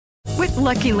With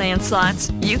Lucky Land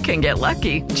Slots, you can get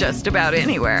lucky just about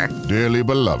anywhere. Dearly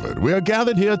beloved, we are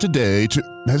gathered here today to...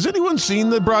 Has anyone seen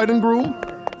the bride and groom?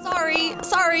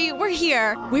 Sorry, we're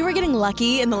here. We were getting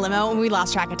lucky in the limo and we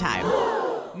lost track of time.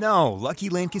 No, Lucky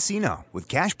Land Casino, with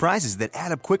cash prizes that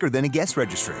add up quicker than a guest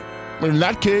registry. In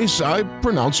that case, I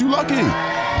pronounce you lucky.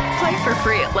 Play for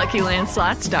free at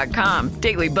LuckyLandSlots.com.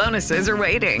 Daily bonuses are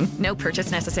waiting. No purchase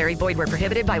necessary. Void where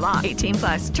prohibited by law. 18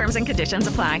 plus. Terms and conditions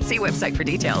apply. See website for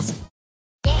details.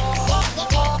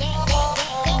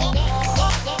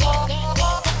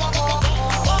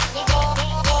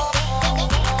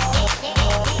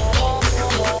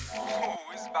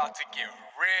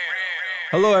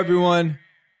 Hello, everyone.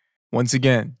 Once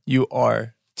again, you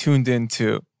are tuned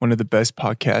into one of the best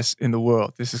podcasts in the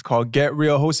world. This is called Get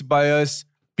Real, hosted by us,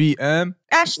 BM,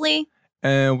 Ashley.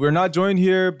 And we're not joined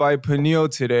here by Peniel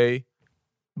today,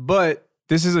 but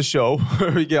this is a show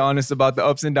where we get honest about the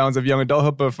ups and downs of young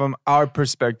adulthood, but from our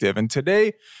perspective. And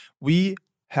today, we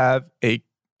have a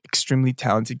extremely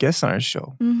talented guest on our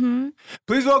show. Mm-hmm.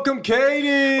 Please welcome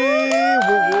Katie.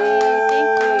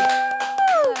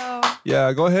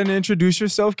 Yeah, go ahead and introduce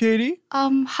yourself, Katie.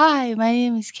 Hi, my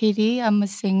name is Katie. I'm a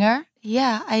singer.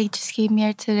 Yeah, I just came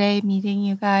here today meeting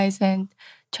you guys and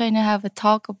trying to have a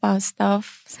talk about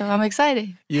stuff. So I'm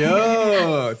excited.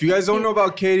 Yeah. If you guys don't know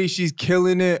about Katie, she's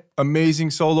killing it. Amazing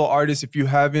solo artist. If you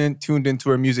haven't tuned into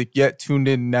her music yet, tune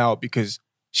in now because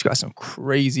she got some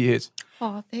crazy hits.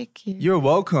 Oh, thank you. You're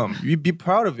welcome. You be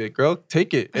proud of it, girl.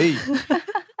 Take it. Hey.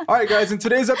 All right, guys. In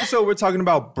today's episode, we're talking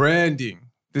about branding.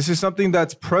 This is something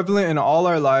that's prevalent in all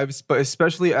our lives, but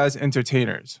especially as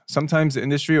entertainers. Sometimes the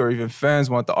industry or even fans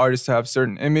want the artist to have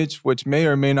certain image, which may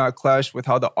or may not clash with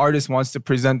how the artist wants to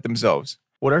present themselves.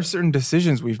 What are certain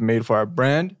decisions we've made for our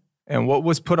brand, and what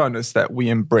was put on us that we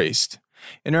embraced?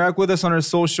 Interact with us on our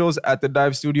socials at The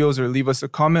Dive Studios or leave us a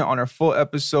comment on our full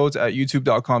episodes at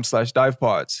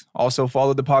youtube.com/divepods. Also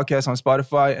follow the podcast on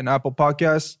Spotify and Apple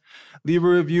Podcasts. Leave a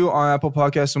review on Apple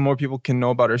Podcasts so more people can know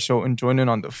about our show and join in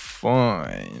on the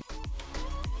fun.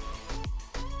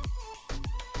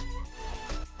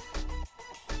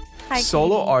 Hi,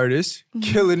 Solo Katie. artist,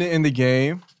 killing it in the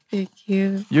game. Thank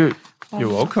you. You're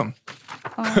welcome.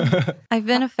 I've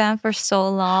been a fan for so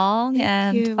long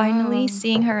and you. finally Wow.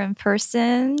 seeing her in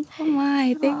person. Oh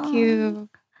my, thank you.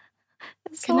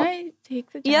 Can I take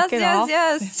the jacket off?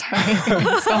 Yes. Sorry,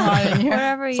 it's so hot in here.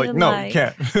 Wherever It's you like, no, you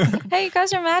can't. Hey, you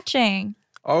guys are matching.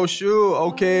 Oh, shoot.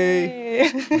 Okay.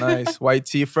 Nice. White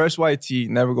tee. Fresh white tee.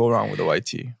 Never go wrong with a white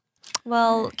tee.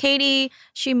 Well, Katie,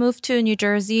 she moved to New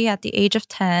Jersey at the age of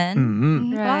 10.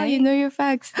 Mm-hmm. Right. Wow, you know your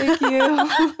facts. Thank you.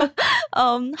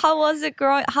 How was it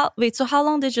growing? So how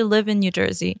long did you live in New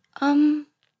Jersey?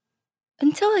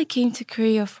 Until I came to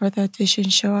Korea for the audition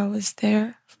show, I was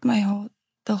there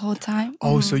the whole time.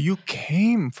 Oh, so you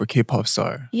came for K-pop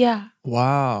Star. Yeah,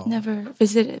 Wow. never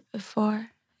visited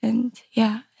before. And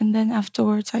yeah, and then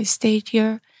afterwards I stayed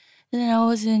here. And then I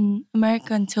was in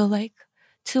America until like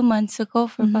 2 months ago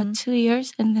for about 2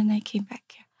 years. And then I came back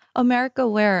here. America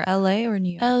where? LA or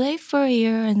New York? LA for a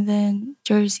year and then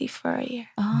Jersey for a year.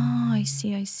 Oh, I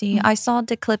see. I saw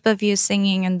the clip of you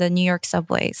singing in the New York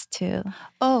subways too.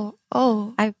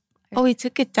 We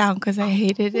took it down because I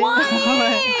hated it. Why?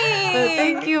 But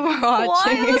thank you for watching.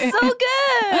 Why? It was so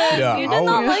good. Yeah, You did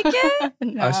not like it?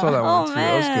 No. I saw that one too.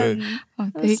 That was good. Oh,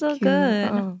 That was so thank you. good.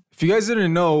 Oh. If you guys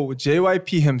didn't know,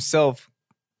 JYP himself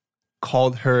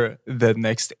called her the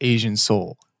next Asian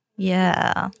soul.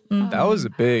 Yeah. That was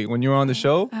big. When you were on the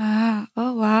show?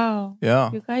 Oh, wow. Yeah.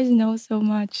 You guys know so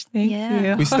much. Thank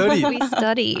you. We studied. We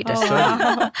studied. Oh,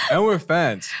 wow. And we're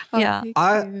fans. Yeah. Thank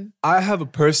you. I have a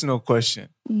personal question.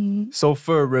 Mm, So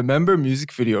for Remember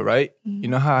music video, right? You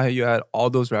know how you had all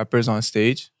those rappers on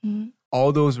stage? mm.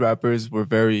 All those rappers were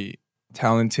very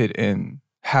talented and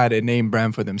had a name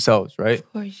brand for themselves, right?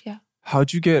 Of course, yeah.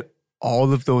 How'd you get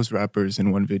all of those rappers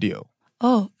in one video?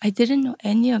 Oh, I didn't know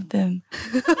any of them.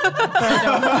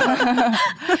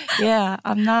 Yeah,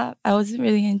 I wasn't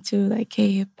really into like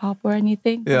K-pop or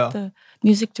anything. Yeah. But the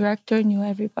music director knew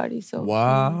everybody. So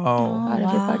Wow. got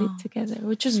everybody together,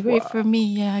 which was great for me.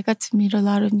 Yeah, I got to meet a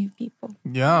lot of new people.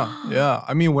 Yeah.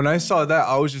 I mean, when I saw that,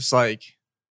 I was just like,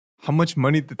 how much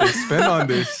money did they spend on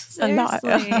this? A lot.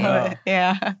 Seriously.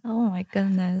 Yeah. Oh my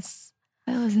goodness.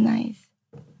 That was nice.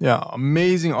 Yeah,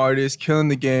 amazing artist, killing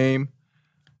the game.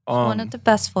 One of the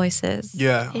best voices.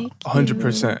 Yeah, Thank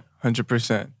 100%.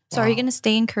 100%. So are you going to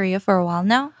stay in Korea for a while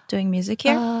now doing music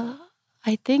here?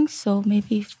 I think so.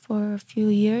 Maybe for a few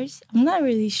years. I'm not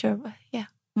really sure, but yeah.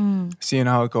 Seeing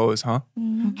how it goes, huh?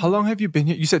 How long have you been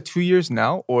here? You said 2 years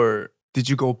now, or did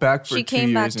you go back for 2 She years?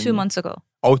 came back 2 months ago.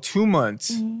 Oh, 2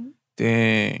 months. Mm.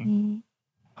 Dang.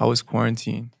 How was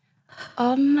quarantine?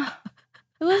 It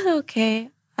was okay.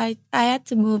 I had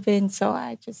to move in, so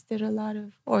I just did a lot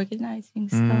of organizing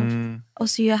stuff. Oh,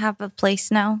 so you have a place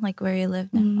now, like where you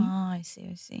live now? Oh, I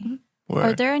see. Where?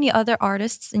 Are there any other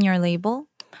artists in your label?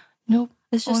 Nope.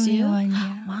 It's just Only you? one,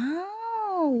 yeah.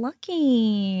 Wow,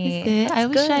 lucky. That's it. I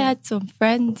wish good. I had some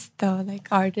friends though, like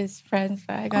artist friends,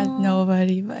 but I got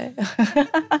nobody. But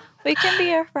We can be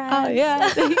your friends. oh yeah,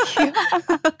 thank you.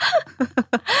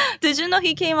 Did you know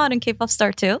he came out in K-pop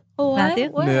Star too? What?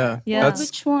 Matthew? Yeah. Yeah.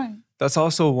 Which one? That's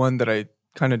also one that I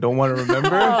kind of don't want to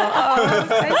remember.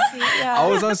 I see. Yeah. I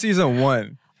was on season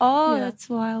 1. Oh, Yeah. that's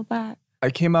a while back. I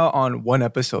came out on 1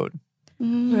 episode.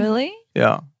 Really?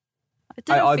 Yeah. I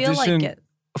didn't I feel like auditioned it.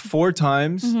 4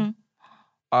 times. Mhm.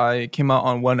 I came out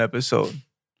on 1 episode.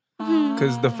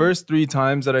 Because the first 3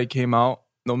 times that I came out,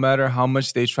 no matter how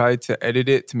much they tried to edit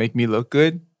it to make me look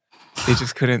good, they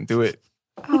just couldn't do it.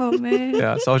 Oh man.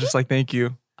 Yeah. So I was just like, thank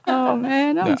you. Oh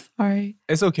man, I'm Yeah. sorry.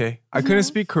 It's okay. I couldn't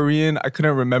speak Korean. I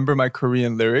couldn't remember my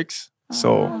Korean lyrics.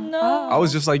 So No. I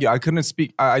was just like, yeah, I couldn't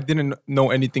speak. I didn't know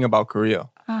anything about Korea.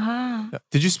 Uh-huh. Yeah.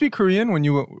 Did you speak Korean when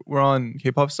you were on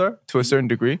K-pop Star to a certain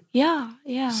degree? Yeah,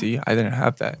 yeah. See, I didn't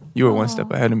have that. You were 1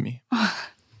 step ahead of me.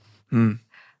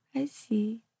 I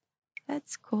see.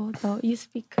 That's cool though. You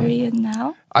speak Korean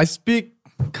now? I speak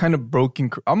kind of broken.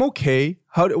 I'm okay.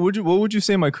 What would you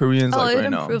say my Korean's Oh, like it right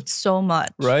now? improved so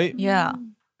much. Right? Yeah.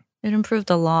 It improved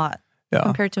a lot Yeah.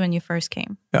 compared to when you first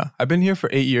came. Yeah. I've been here for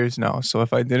 8 years now. So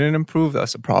if I didn't improve,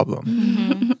 that's a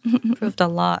problem. Improved a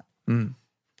lot. Mm.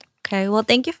 Okay. Well,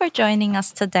 thank you for joining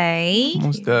us today.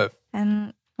 Most def.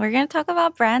 And we're going to talk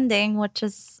about branding, which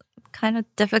is kind of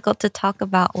difficult to talk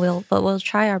about, but we'll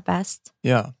try our best.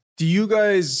 Yeah. Do you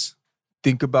guys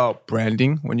think about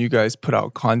branding when you guys put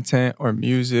out content or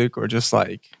music or just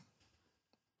like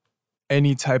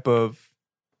any type of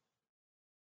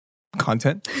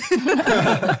content?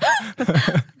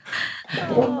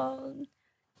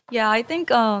 Yeah, I think,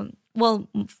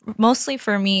 mostly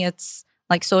for me, it's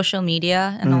like social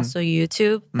media and also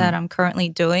YouTube that I'm currently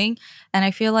doing. And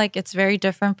I feel like it's very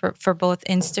different for both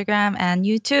Instagram and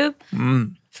YouTube.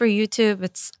 For YouTube,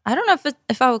 I don't know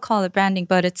if I would call it branding,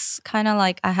 but it's kind of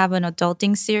like I have an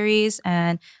adulting series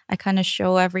and I kind of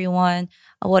show everyone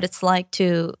what it's like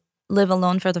to live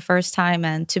alone for the first time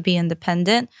and to be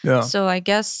independent. Yeah. So I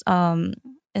guess in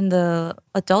the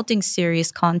adulting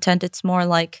series content, it's more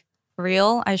like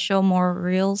real. I show more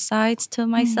real sides to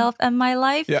myself and my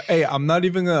life. Yeah. Hey, I'm not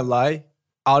even gonna lie.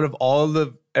 Out of all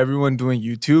of everyone doing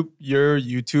YouTube, your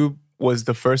YouTube was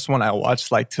the first one I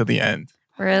watched like till the end.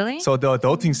 Really? So the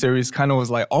adulting series kind of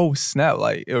was like, oh snap,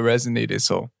 like it resonated.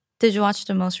 So Did you watch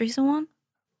the most recent one?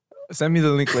 send me the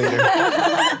link later.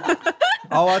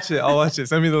 I'll watch it.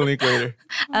 Send me the link later.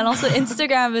 And also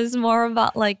Instagram is more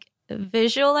about like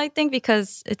visual, I think,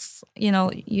 because it's,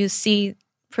 you see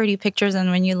pretty pictures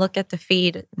and when you look at the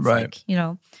feed, it's Right.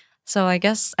 like, so I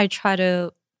guess I try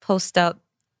to post up.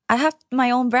 I have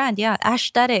my own brand. Yeah.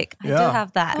 Aesthetic. I do Yeah.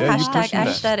 have that. Yeah, you Hashtag pushing that.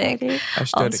 aesthetic.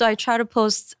 Aesthetic. So I try to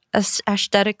post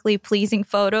aesthetically pleasing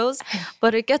photos,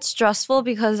 but it gets stressful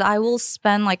because I will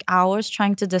spend like hours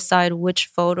trying to decide which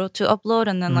photo to upload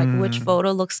and then like which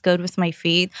photo looks good with my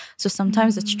feed. So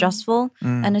sometimes it's stressful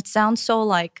and it sounds so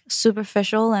like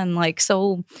superficial and like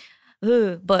so,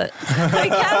 but I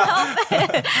can't help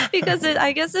it because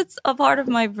I guess it's a part of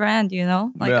my brand,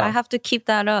 Like Yeah. I have to keep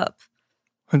that up.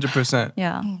 100%.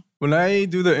 Yeah. When I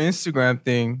do the Instagram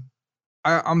thing,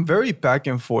 I'm very back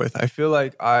and forth. I feel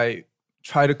like I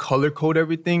try to color code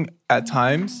everything at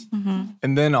times.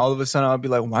 And then all of a sudden I'll be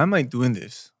like, why am I doing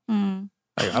this?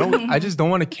 Like I just don't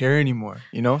want to care anymore,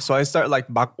 So I start like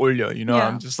막 올려, Yeah.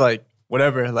 I'm just like,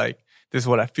 whatever, like this is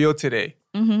what I feel today.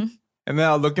 And then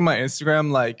I'll look at my Instagram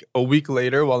like a week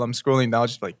later while I'm scrolling down,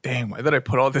 just be like, dang, why did I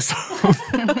put all this up?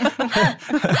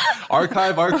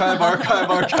 Archive.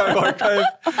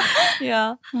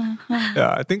 Yeah.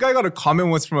 Yeah, I think I got a comment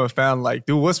once from a fan like,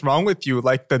 dude, what's wrong with you?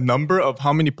 Like the number of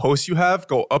how many posts you have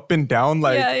go up and down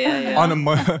like Yeah. on a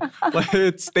month. Like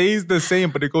it stays the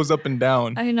same, but it goes up and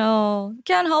down. I know.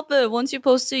 Can't help it. Once you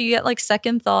post it, you get like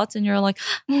second thoughts and you're like,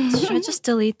 should I just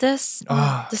delete this?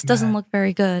 This doesn't look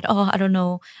very good. Oh, I don't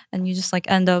know. And you just like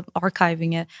end up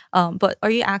archiving it. But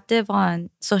are you active on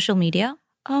social media?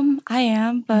 I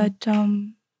am, but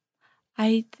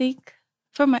I think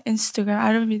for my Instagram,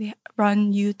 I don't really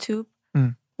run YouTube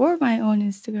or my own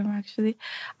Instagram actually.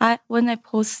 When I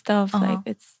post stuff, like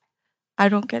I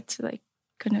don't get to like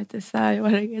gonna decide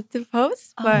what I get to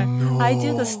post, but I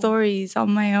do the stories on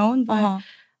my own. But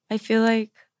I feel like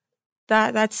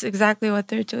that's exactly what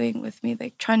they're doing with me,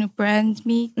 like trying to brand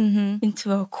me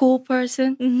into a cool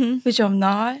person, which I'm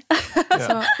not.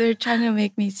 So they're trying to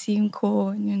make me seem cool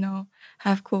and, you know,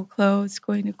 have cool clothes,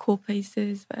 going to cool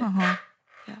places. But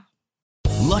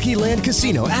Lucky Land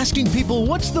Casino, asking people,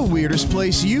 what's the weirdest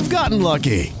place you've gotten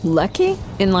lucky? Lucky?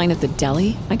 In line at the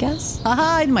deli, I guess?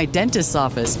 Aha, in my dentist's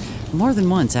office. More than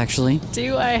once, actually.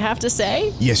 Do I have to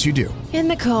say? Yes, you do. In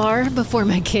the car before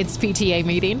my kids' PTA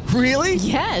meeting. Really?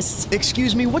 Yes.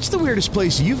 Excuse me, what's the weirdest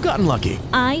place you've gotten lucky?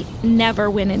 I never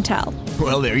win and tell.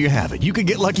 Well, there you have it. You can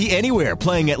get lucky anywhere,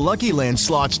 playing at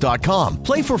LuckyLandSlots.com.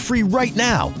 Play for free right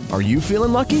now. Are you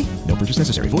feeling lucky? No purchase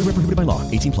necessary. Void where prohibited by law.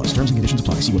 18 plus. Terms and conditions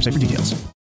apply. See website for details.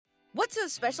 What's so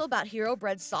special about Hero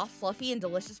Bread's soft, fluffy, and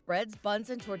delicious breads, buns,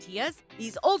 and tortillas?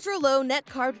 These ultra-low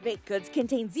net-carb baked goods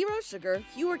contain 0 sugar,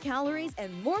 fewer calories,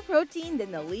 and more protein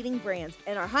than the leading brands,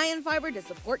 and are high in fiber to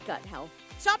support gut health.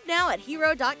 Shop now at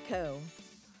hero.co.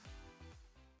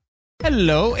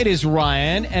 Hello, it is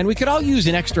Ryan, and we could all use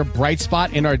an extra bright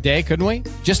spot in our day, couldn't we?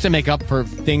 Just to make up for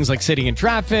things like sitting in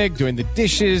traffic, doing the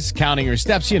dishes, counting your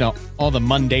steps, you know, all the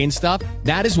mundane stuff.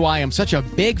 That is why I'm such a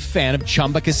big fan of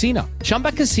Chumba Casino.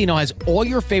 Chumba Casino has all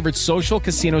your favorite social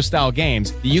casino-style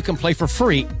games that you can play for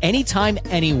free anytime,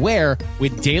 anywhere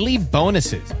with daily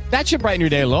bonuses. That should brighten your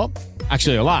day a little.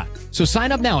 Actually, a lot. So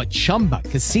sign up now at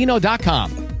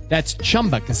ChumbaCasino.com. That's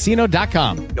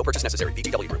ChumbaCasino.com. No purchase necessary.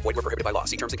 VGW Group. Void where prohibited by law.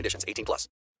 See terms and conditions. 18 plus.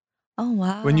 Oh,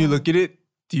 wow. When you look at it,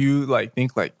 do you like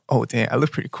think like, oh, damn, I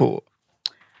look pretty cool?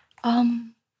 Nah.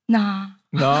 No?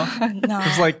 No.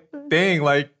 It's like, dang,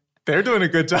 like they're doing a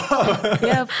good job.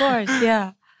 Yeah, of course.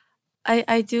 Yeah.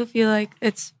 I do feel like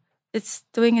it's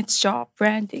doing its job,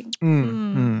 branding.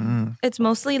 It's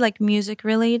mostly like music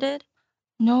related.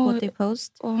 No. What they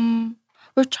post?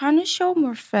 We're trying to show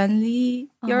more friendly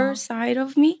your side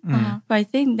of me. But I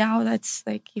think now that's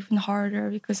like even harder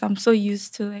because I'm so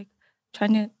used to like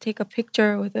trying to take a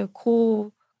picture with a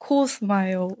cool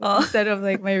smile instead of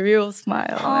like my real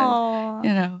smile. And,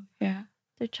 you know, yeah.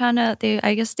 They're trying to,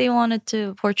 I guess they wanted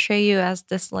to portray you as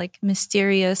this like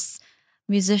mysterious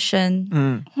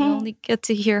musician. You only get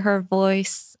to hear her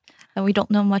voice and we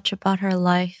don't know much about her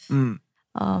life.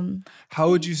 How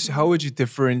would you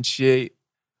differentiate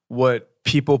what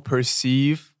people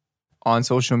perceive on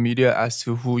social media as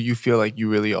to who you feel like you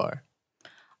really are?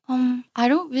 I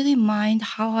don't really mind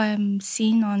how I'm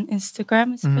seen on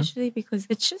Instagram, especially because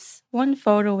it's just one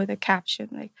photo with a caption.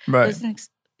 Like, doesn't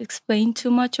explain too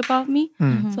much about me.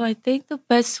 So I think the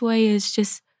best way is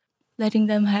just letting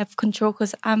them have control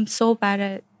because I'm so bad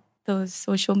at those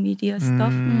social media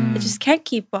stuff. I just can't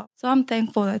keep up. So I'm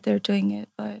thankful that they're doing it.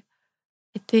 But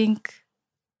I think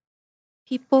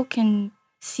people can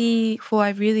see who I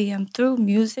really am through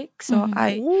music. So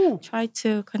I try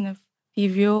to kind of be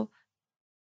real.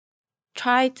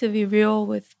 Try to be real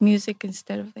with music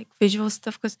instead of like visual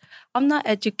stuff because I'm not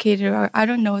educated or I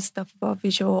don't know stuff about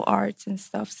visual arts and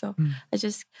stuff. So I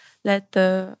just let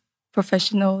the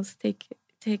professionals take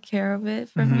care of it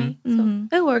for me. So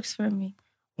it works for me.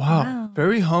 Wow.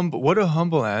 Very humble. What a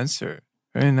humble answer.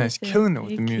 Very nice. Killing it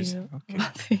with the music. Okay.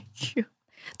 Thank you.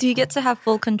 Do you get to have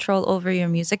full control over your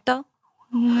music though?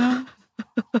 No.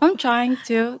 I'm trying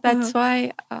to. That's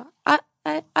why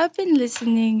I've been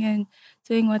listening and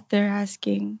doing what they're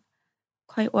asking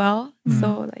quite well.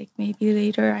 So like maybe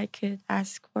later I could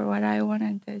ask for what I want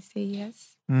and they say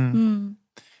yes. Do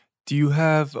you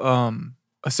have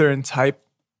a certain type,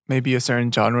 maybe a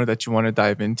certain genre that you want to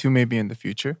dive into maybe in the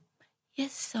future?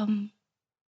 Yes,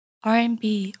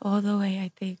 R&B all the way,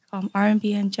 I think.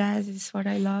 R&B and jazz is what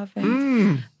I love.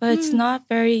 And, but it's not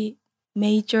very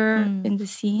major in the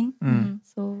scene.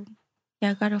 So yeah,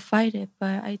 I gotta fight it.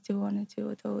 But I do want to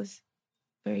do those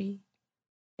very,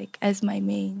 like, as my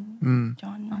main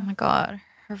genre. Oh my God.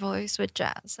 Her voice with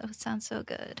jazz. That would sound so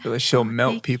good. I feel like she'll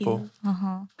melt people.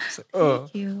 It's like,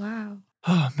 Thank you. Wow.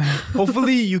 Oh man.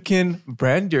 Hopefully you can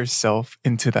brand yourself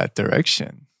into that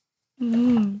direction.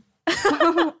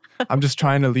 I'm just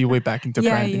trying to leeway back into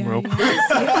branding real quick.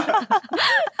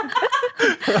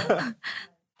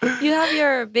 You have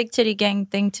your Big Titty Gang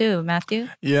thing too, Matthew.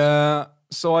 Yeah.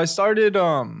 So I started,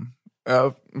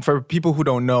 for people who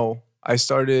don't know, I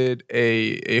started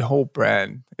a whole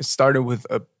brand. It started with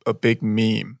a big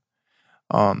meme.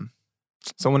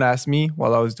 Someone asked me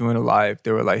while I was doing a live,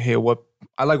 they were like, hey,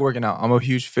 I like working out. I'm a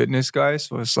huge fitness guy.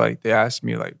 So it's like, they asked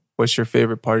me like, what's your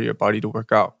favorite part of your body to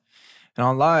work out? And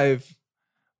on live,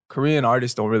 Korean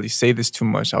artists don't really say this too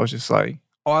much. I was just like,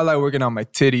 oh, I like working out my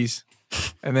titties.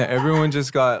 And then everyone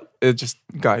just got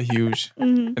huge.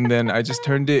 And then I just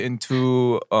turned it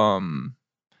into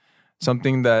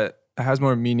something that has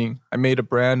more meaning. I made a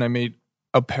brand. I made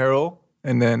apparel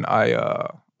and then I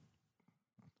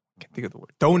can't think of the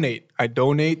word. Donate. I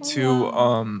donate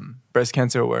to breast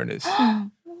cancer awareness.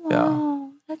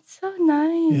 Wow, that's so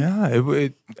nice. Yeah,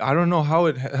 it I don't know how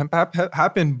it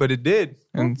happened, but it did,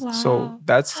 and so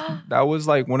that was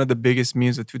like one of the biggest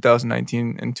memes of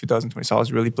 2019 and 2020. So I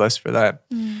was really blessed for that.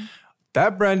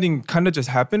 That branding kind of just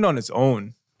happened on its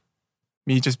own.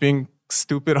 Me just being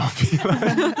stupid on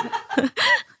Beeline.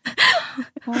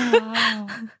 Wow.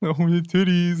 Oh, your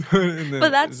titties.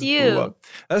 But that's you.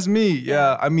 That's me.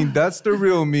 Yeah. I mean, that's the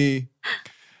real me.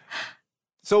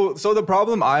 So the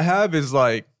problem I have is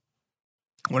like,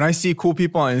 when I see cool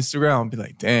people on Instagram, I'll be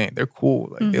like, dang, they're cool.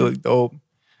 Like they look dope.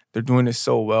 They're doing it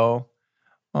so well.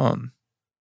 I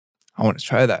want to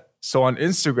try that. So on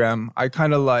Instagram, I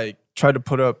kind of like try to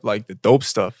put up like the dope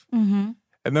stuff.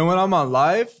 And then when I'm on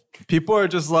live, people are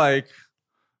just like,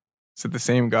 is it the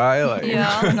same guy? Like,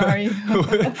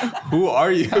 who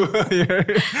are you?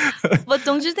 But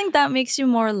don't you think that makes you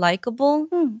more likable?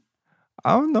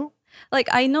 I don't know. Like,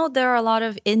 I know there are a lot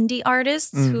of indie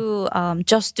artists who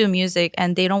just do music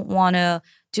and they don't want to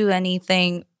do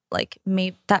anything like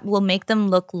that will make them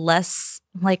look less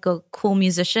like a cool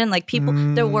musician. Like people,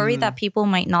 they're worried that people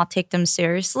might not take them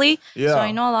seriously. Yeah. So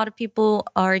I know a lot of people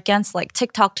are against like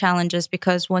TikTok challenges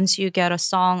because once you get a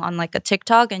song on like a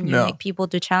TikTok and you make people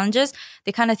do challenges,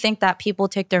 they kind of think that people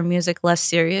take their music less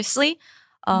seriously.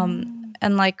 And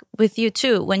like with you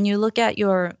too, when you look at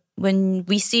when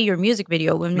we see your music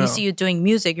video, when we see you doing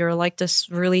music, you're like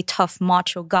this really tough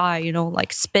macho guy, you know,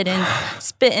 like spitting,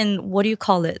 what do you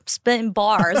call it? Spitting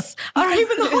bars. I don't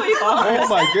even know what you call it. Oh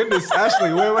my goodness,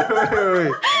 Ashley,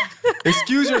 wait.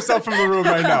 Excuse yourself from the room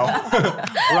right now.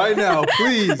 Right now,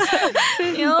 please.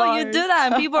 You know, you do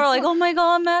that and people are like, oh my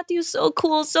God, Matthew's so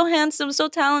cool, so handsome, so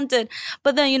talented.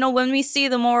 But then, you know, when we see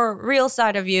the more real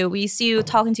side of you, we see you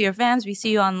talking to your fans, we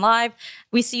see you on live,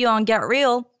 we see you on Get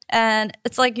Real. And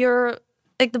it's like you're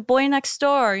like the boy next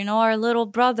door, you know, our little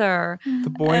brother. The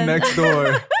boy next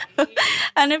door.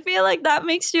 And I feel like that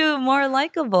makes you more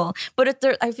likable. But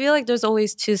I feel like there's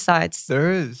always two sides.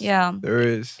 There is. Yeah. There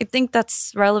is. I think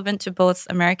that's relevant to both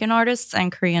American artists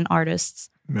and Korean artists.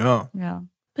 Yeah. Yeah.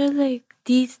 But like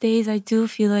these days, I do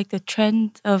feel like the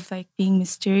trend of like being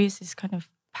mysterious is kind of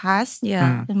past.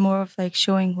 Yeah. And more of like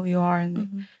showing who you are and like,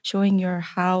 showing your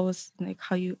house and like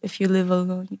if you live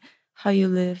alone, how you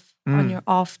live on your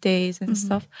off days and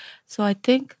stuff. So I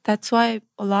think that's why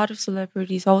a lot of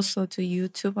celebrities also do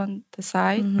YouTube on the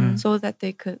side so that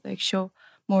they could like show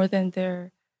more than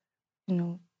their, you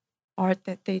know, art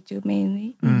that they do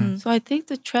mainly. So I think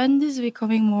the trend is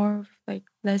becoming more like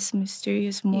less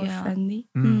mysterious, more friendly.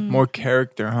 More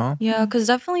character, huh? Yeah, because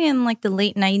definitely in like the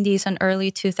late 90s and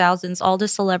early 2000s, all the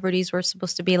celebrities were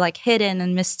supposed to be like hidden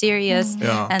and mysterious.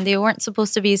 And they weren't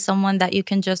supposed to be someone that you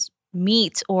can just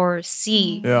meet or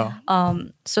see.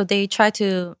 So they try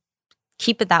to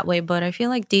keep it that way. But I feel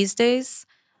like these days,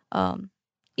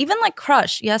 even like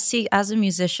Crush, yes, as a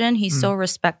musician, he's so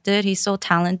respected, he's so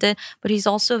talented, but he's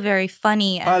also very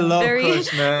funny. And I love very,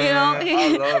 Crush, man. You know,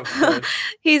 I love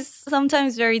Crush. He's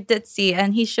sometimes very ditzy,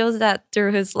 and he shows that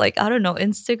through his like, I don't know,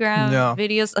 Instagram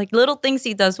videos, like little things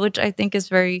he does, which I think is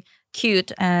very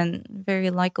cute and very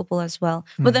likable as well.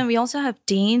 But then we also have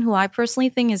Dean, who I personally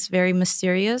think is very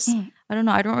mysterious. I don't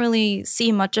know. I don't really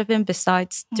see much of him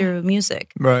besides through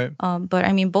music. Right. But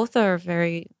I mean, both are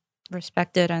very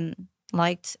respected and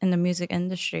liked in the music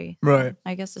industry. Right.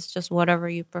 I guess it's just whatever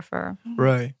you prefer.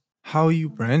 Right. How you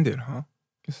brand it, huh?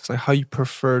 It's like how you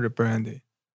prefer to brand it.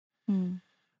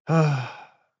 I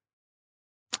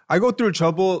go through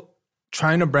trouble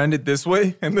trying to brand it this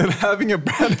way and then having it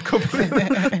branded completely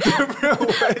different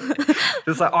way.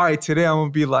 Just like, all right, today I'm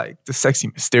gonna be like the sexy,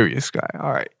 mysterious guy.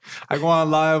 All right. I go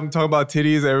on live, I'm talking about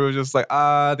titties, everyone's just like,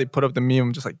 they put up the meme.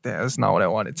 I'm just like, damn, that's not what I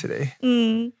wanted today.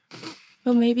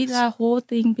 But maybe that whole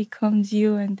thing becomes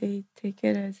you and they take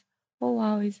it as, oh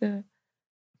wow, he's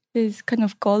kind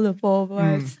of gullible,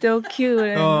 but still cute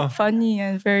and funny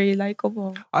and very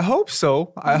likable. I hope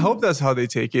so. I hope that's how they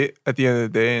take it at the end of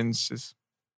the day, and it's just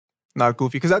not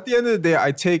goofy. Because at the end of the day,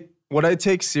 what I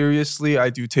take seriously, I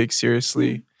do take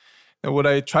seriously. And what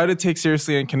I try to take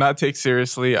seriously and cannot take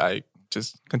seriously, I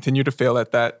just continue to fail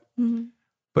at that.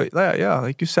 But yeah,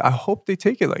 like you said, I hope they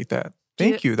take it like that.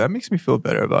 Thank you. That makes me feel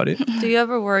better about it. Do you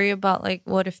ever worry about like,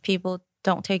 what if people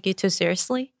don't take you too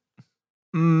seriously?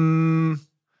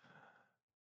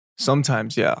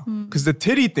 Sometimes, yeah. Because the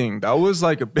titty thing, that was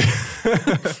like a big...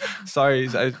 Sorry,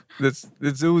 that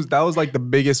was like the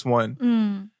biggest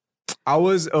one. I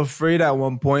was afraid at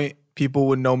one point people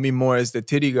would know me more as the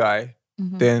titty guy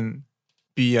than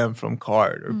BM from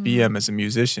Card or BM as a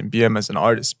musician, BM as an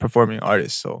artist, performing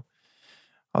artist. So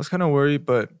I was kind of worried,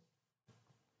 but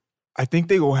I think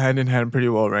they go hand in hand pretty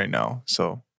well right now.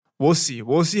 So we'll see.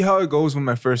 We'll see how it goes when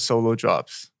my first solo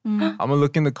drops. I'm going to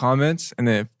look in the comments, and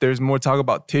then if there's more talk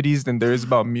about titties than there is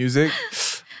about music,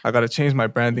 I got to change my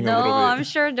branding a little bit. No, I'm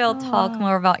sure they'll talk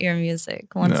more about your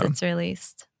music once it's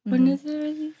released. When is it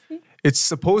releasing? It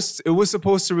was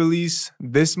supposed to release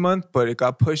this month, but it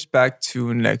got pushed back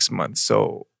to next month.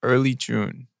 So early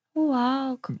June. Oh,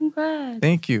 wow. Congrats.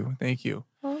 Thank you.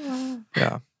 Oh, wow.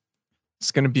 Yeah.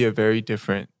 It's going to be a very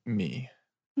different me.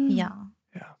 Yeah.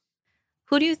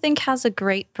 Who do you think has a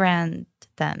great brand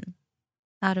then,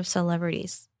 out of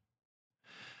celebrities?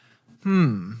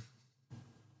 Who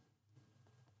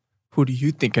do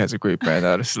you think has a great brand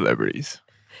out of celebrities?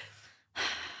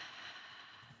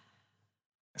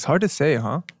 It's hard to say,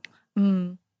 huh?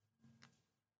 I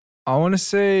want to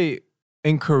say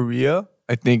in Korea,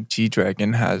 I think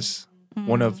G-Dragon has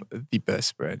one of the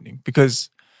best branding because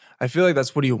I feel like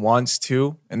that's what he wants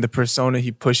to, and the persona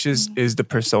he pushes is the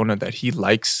persona that he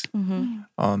likes.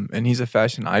 And he's a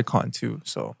fashion icon too.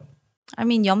 So, I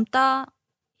mean, Yeomda,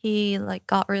 he like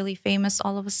got really famous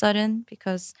all of a sudden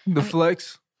because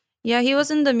flex. Yeah, he was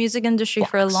in the music industry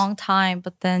for a long time,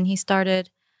 but then he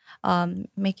started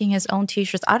making his own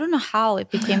t-shirts. I don't know how it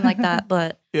became like that,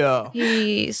 but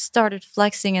he started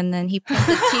flexing and then he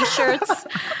printed t-shirts.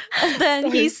 And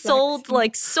then he sold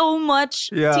like so much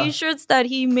t-shirts that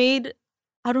he made,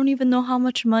 I don't even know how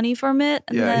much money from it.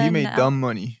 And he made dumb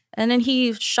money. And then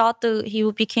he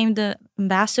became the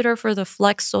ambassador for the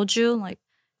Flex Soju, like,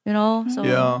 you know? So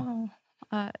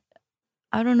I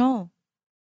don't know.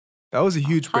 That was a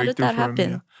huge breakthrough for him.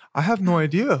 Yeah. I have no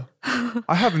idea.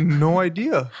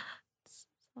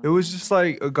 It was just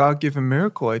like a God-given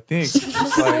miracle, I think.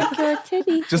 Just like your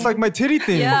titty. Just like my titty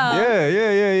thing.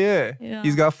 Yeah.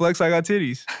 He's got flex, I got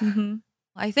titties.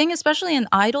 I think especially in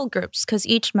idol groups, because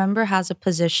each member has a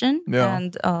position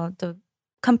and the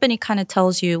company kind of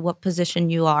tells you what position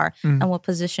you are and what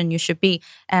position you should be.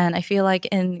 And I feel like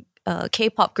in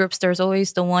K-pop groups, there's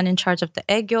always the one in charge of the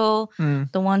aegyo,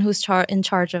 the one who's in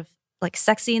charge of like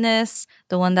sexiness,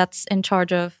 the one that's in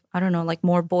charge of, I don't know, like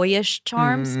more boyish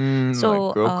charms. So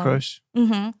like girl crush.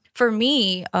 For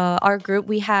me, our group,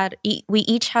 we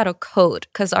each had a code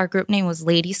because our group name was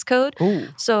Ladies Code. Ooh.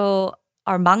 So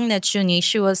our maknae Chuni,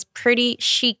 she was pretty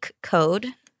chic code.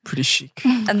 Pretty chic.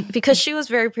 And because she was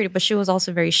very pretty, but she was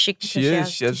also very chic. She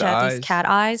has these cat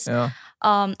eyes. Yeah.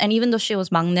 And even though she was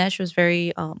maknae, she was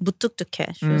very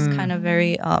무뚝뚝해. She was kind of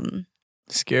very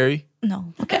scary.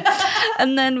 No, okay.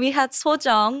 And then we had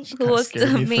Sojong, who was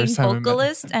the main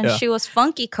vocalist, and she was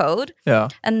funky code. Yeah.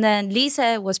 And then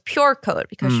Lise was pure code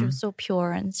because she was so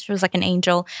pure and she was like an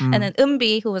angel. And then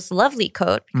Eunbi, who was lovely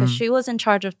code because she was in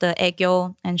charge of the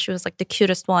aegyo and she was like the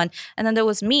cutest one. And then there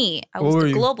was me. I was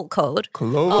the global code.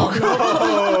 Global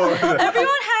code.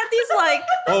 Everyone had these like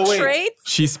traits.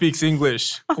 She speaks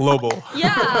English. Global.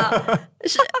 Yeah.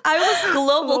 I was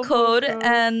global code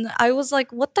and I was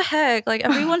like, what the heck? Like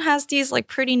everyone has these like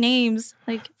pretty names,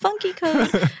 like funky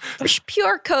code,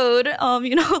 pure code,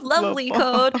 lovely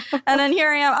code. And then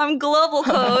here I am, I'm global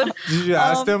code. Did you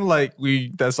ask them like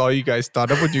that's all you guys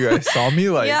thought of when you guys saw me?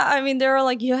 Like yeah, I mean they were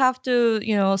like, you have to,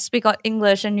 speak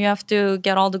English and you have to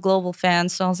get all the global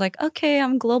fans. So I was like, okay,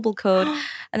 I'm global code.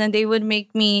 And then they would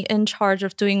make me in charge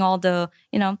of doing all the,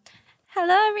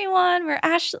 hello everyone,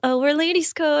 we're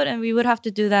Ladies Code, and we would have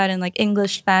to do that in like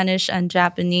English, Spanish, and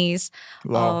Japanese,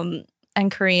 and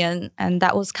Korean, and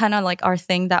that was kind of like our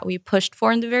thing that we pushed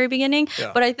for in the very beginning.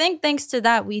 Yeah. But I think thanks to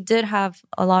that, we did have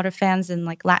a lot of fans in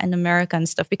like Latin America and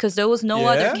stuff because there was no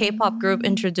other K-pop group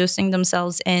introducing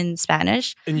themselves in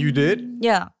Spanish. And you did?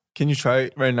 Yeah. Can you try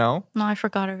it right now? No, I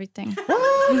forgot everything.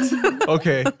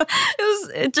 Okay.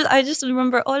 I just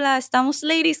remember, hola, estamos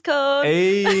Ladies Code.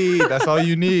 Hey, that's all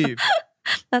you need.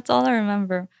 That's all I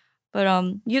remember. But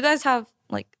you guys have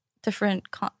like different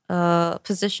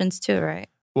positions too, right?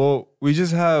 Well, we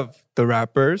just have the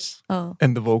rappers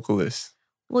and the vocalists.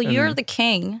 Well, you're the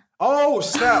king. Oh,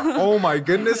 snap. Oh, my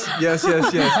goodness. Yes.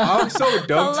 I'm so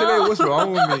dumb today. What's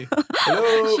wrong with me?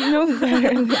 Hello. She knows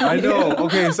better. I know.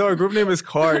 Okay, so our group name is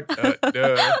Card.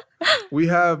 We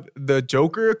have the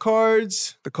Joker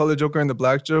cards, the color Joker and the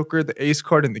black Joker, the Ace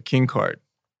card, and the King card.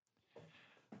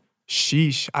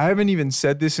 Sheesh. I haven't even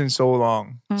said this in so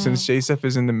long. Since JSF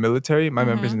is in the military. My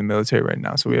member's in the military right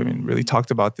now, so we haven't really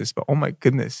talked about this. But oh my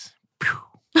goodness.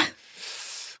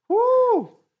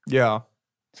 Woo! Yeah.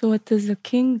 So what does the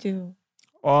king do?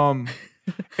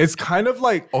 It's kind of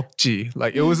like okji.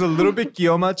 Like it was a little bit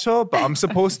기어맞춰, but I'm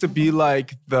supposed to be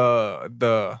like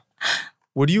the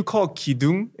what do you call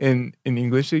kidung in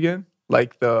English again?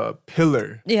 like the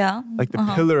pillar. Yeah. Like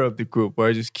the pillar of the group where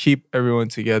I just keep everyone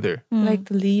together. Like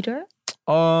the leader?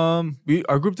 Our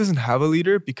group doesn't have a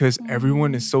leader because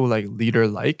everyone is so like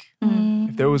leader-like.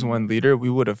 If there was one leader, we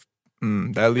would have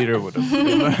that leader would have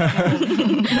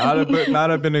not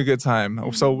have been a good time.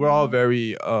 So we're all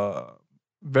very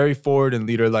very forward and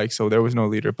leader-like. So there was no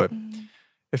leader, but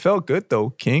it felt good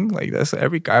though. King, like that's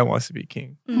every guy wants to be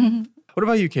king. What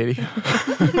about you, Katie?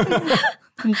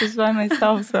 I'm just by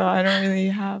myself, so I don't really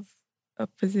have a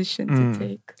position to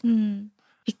take.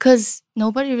 Because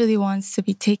nobody really wants to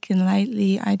be taken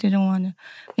lightly. I didn't want to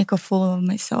make a fool of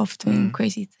myself doing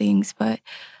crazy things, but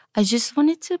I just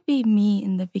wanted to be me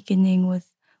in the beginning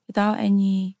without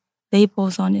any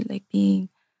labels on it, like being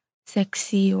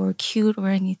sexy or cute or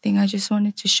anything. I just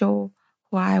wanted to show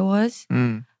who I was.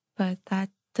 But that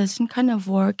doesn't kind of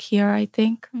work here, I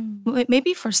think.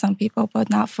 Maybe for some people, but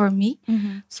not for me.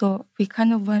 So we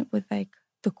kind of went with like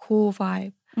the cool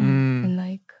vibe. And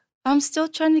like, I'm still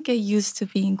trying to get used to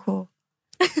being cool.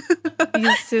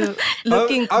 Used to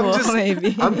looking cool,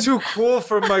 maybe. I'm too cool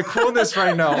for my coolness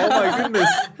right now. Oh my goodness.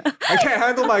 I can't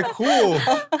handle my cool.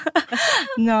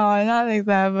 No, not like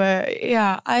that. But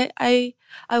yeah, I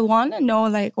want to know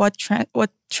like what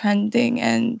trending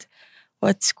and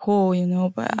what's cool, you know,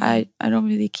 but I don't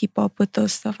really keep up with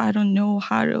those stuff. I don't know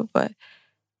how to, but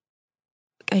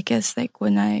I guess like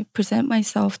when I present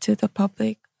myself to the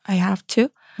public, I have to.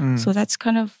 So that's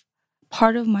kind of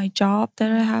part of my job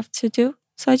that I have to do.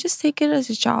 So I just take it as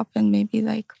a job and maybe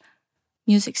like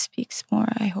music speaks more,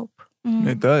 I hope.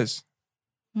 It does.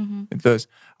 It does.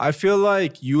 I feel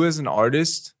like you as an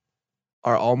artist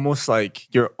are almost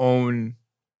like your own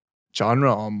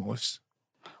genre almost.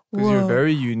 Because you're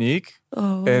very unique.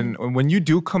 And when you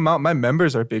do come out, my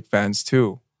members are big fans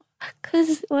too.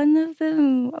 Because one of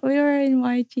them, we were in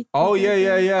YG. Oh, yeah.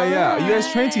 You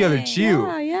guys trained together, Chiu.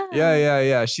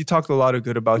 Yeah. She talked a lot of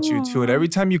good about you too. And every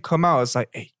time you come out, it's like,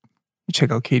 hey, you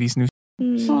check out Katie's new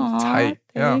tight.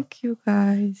 Thank you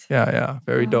guys. Yeah.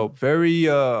 Very dope. Very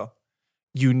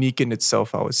unique in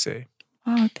itself, I would say.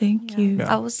 Oh, thank you.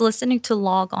 I was listening to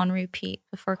Log on repeat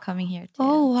before coming here today.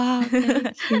 Oh, wow.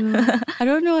 Thank you. I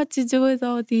don't know what to do with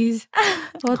all these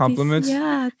compliments.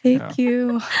 Yeah, thank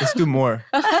you. Let's do more.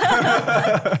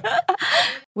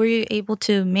 Were you able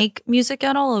to make music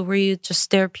at all, or were you just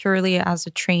there purely as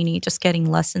a trainee, just getting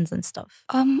lessons and stuff?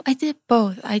 I did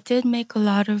both. I did make a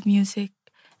lot of music.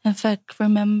 In fact,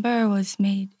 Remember was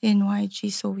made in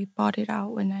YG, so we bought it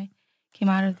out when I came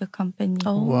out of the company.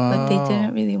 Oh, but they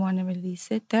didn't really want to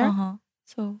release it there.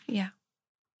 So, yeah.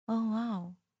 Oh,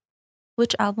 wow.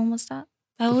 Which album was that?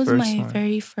 That was my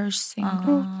very first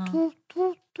single.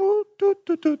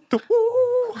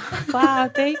 Wow,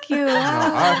 thank you.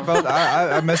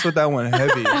 I messed with that one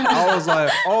heavy. I was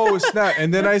like, oh snap.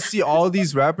 And then I see all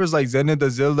these rappers like Zenith,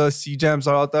 Dazilla, C-Jams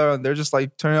are out there and they're just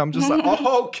like turning. I'm just like,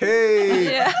 oh,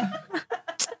 okay. Yeah.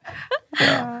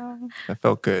 That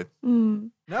felt good.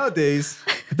 Nowadays,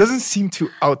 it doesn't seem too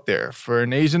out there for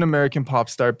an Asian American pop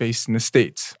star based in the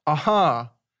States.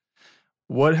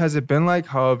 What has it been like,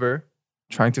 however,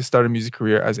 trying to start a music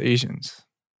career as Asians?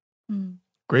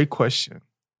 Great question.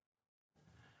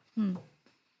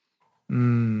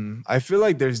 I feel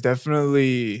like there's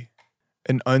definitely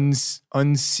an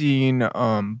unseen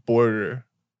border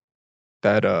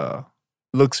that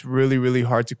looks really, really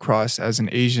hard to cross as an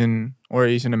Asian or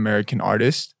Asian American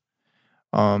artist.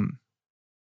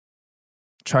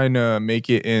 Trying to make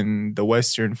it in the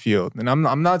Western field. And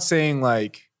I'm not saying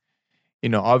like, you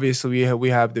know, obviously we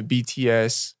have the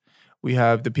BTS, we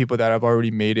have the people that have already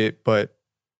made it, but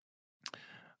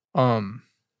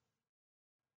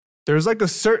there's like a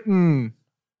certain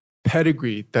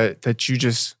pedigree that you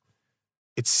just,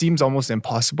 it seems almost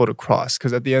impossible to cross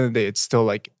because at the end of the day, it's still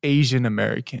like Asian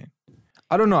American.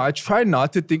 I don't know. I try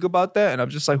not to think about that. And I'm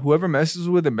just like, whoever messes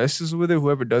with it, messes with it.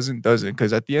 Whoever doesn't.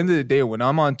 Because at the end of the day, when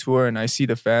I'm on tour and I see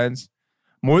the fans,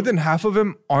 more than half of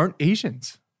them aren't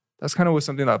Asians. That's kind of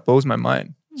something that blows my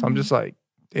mind. So I'm just like,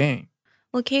 dang.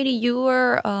 Well, Katie, you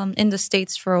were in the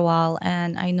States for a while.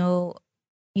 And I know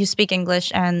you speak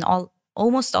English and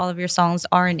almost all of your songs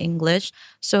are in English.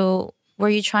 So were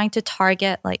you trying to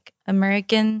target like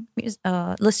American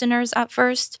listeners at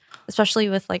first, especially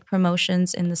with like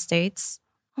promotions in the States?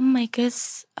 I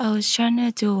guess I was trying to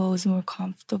do what was more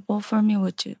comfortable for me,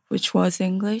 which was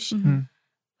English.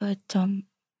 But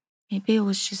maybe it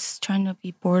was just trying to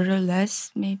be borderless,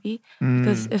 maybe.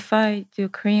 Because if I do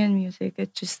Korean music,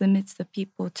 it just limits the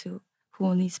people to who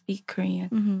only speak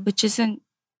Korean, which isn't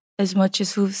as much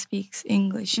as who speaks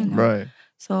English, you know? Right.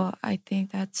 So I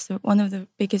think that's one of the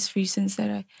biggest reasons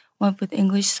that I went with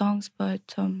English songs.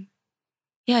 But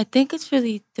yeah, I think it's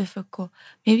really difficult.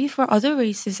 Maybe for other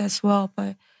races as well,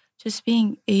 but just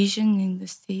being Asian in the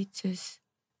States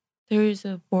there is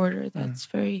a border that's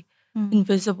very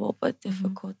invisible but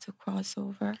difficult to cross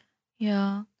over.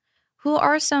 Yeah. Who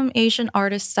are some Asian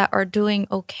artists that are doing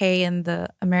okay in the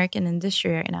American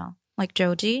industry right now? Like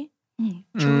Joji?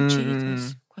 Joji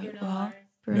does quite well.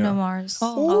 Bruno Mars.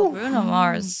 Oh, Bruno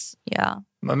Mars. Yeah.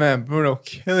 My man Bruno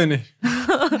killing it.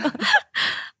 I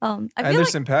feel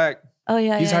Anderson .Paak. Oh,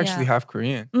 yeah, He's yeah, actually yeah. half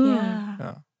Korean.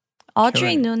 Yeah.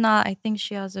 Audrey Killing it. Nuna, I think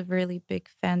she has a really big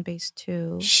fan base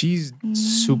too. She's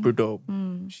super dope.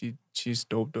 She's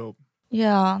dope.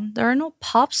 Yeah, there are no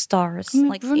pop stars I mean,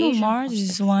 like Bruno Asian Mars pop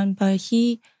is stars. one, but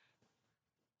he,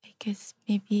 I guess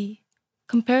maybe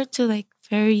compared to like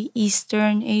very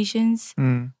Eastern Asians,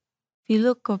 we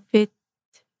look a bit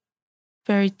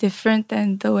very different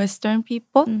than the Western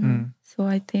people. So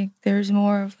I think there's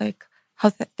more of like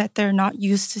how that they're not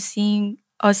used to seeing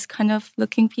us kind of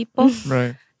looking people.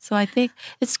 Right. So I think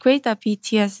it's great that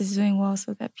BTS is doing well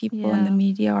so that people in the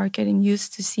media are getting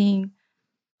used to seeing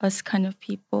us kind of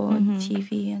people on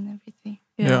TV and everything.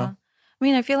 Yeah. I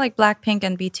mean, I feel like Blackpink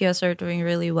and BTS are doing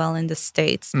really well in the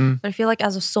States. But I feel like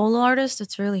as a solo artist,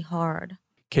 it's really hard.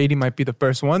 Katie might be the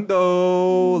first one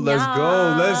though. Let's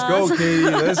go, Katie.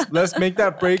 Let's make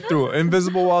that breakthrough.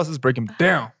 Invisible Walls, let's break him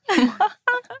down.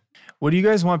 What do you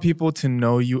guys want people to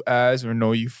know you as or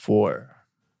know you for?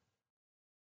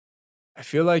 I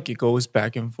feel like it goes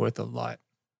back and forth a lot.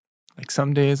 Like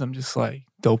some days I'm just like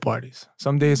dope artist.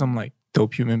 Some days I'm like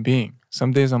dope human being.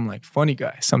 Some days I'm like funny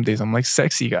guy. Some days I'm like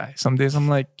sexy guy. Some days I'm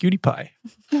like cutie pie.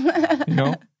 You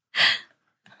know?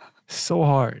 So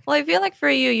hard. Well, I feel like for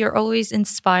you, you're always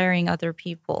inspiring other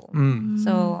people.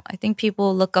 So I think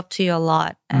people look up to you a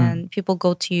lot and people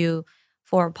go to you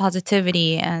for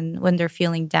positivity and when they're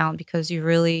feeling down because you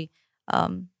really,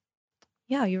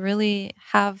 you really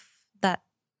have that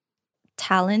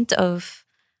talent of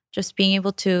just being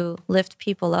able to lift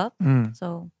people up.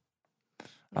 So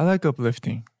I like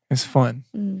uplifting. It's fun.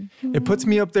 It puts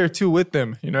me up there too with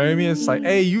them. You know what I mean? It's like,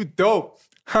 hey, you dope.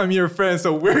 I'm your friend,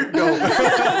 so we're dope.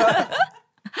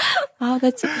 Oh,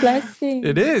 that's a blessing.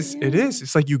 It is. It is.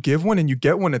 It's like you give one and you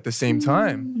get one at the same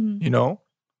time. You know?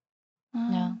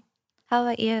 Yeah. How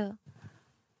about you?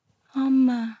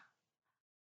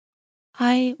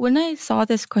 When I saw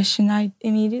this question, I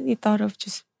immediately thought of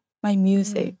just my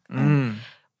music.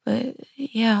 But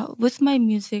yeah, with my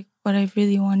music, what I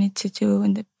really wanted to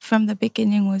do from the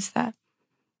beginning was that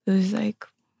it was like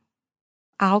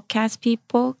outcast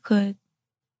people could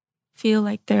feel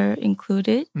like they're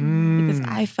included because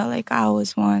I felt like I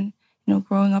was one,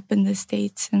 growing up in the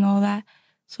States and all that.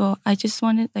 So I just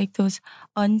wanted like those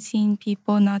unseen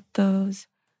people, not those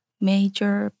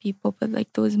major people, but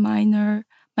like those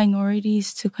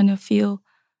minorities to kind of feel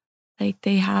like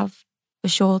they have a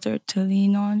shoulder to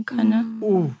lean on, kind of.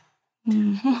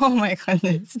 Oh my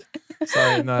goodness.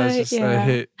 Sorry, no, it's just a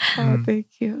hit. Oh, thank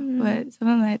you. But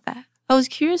something like that. I was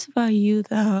curious about you,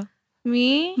 though.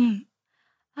 Me?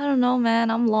 I don't know,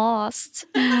 man. I'm lost.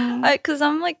 Because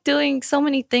I'm like doing so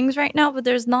many things right now, but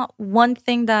there's not one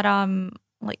thing that I'm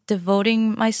like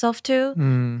devoting myself to.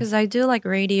 Because I do like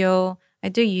radio, I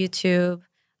do YouTube.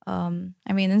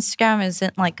 I mean, Instagram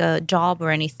isn't like a job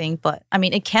or anything, but I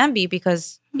mean, it can be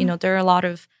because, there are a lot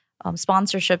of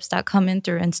sponsorships that come in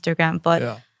through Instagram.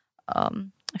 But I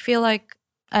feel like,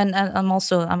 and I'm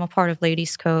a part of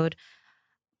Ladies Code,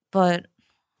 but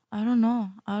I don't know.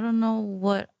 I don't know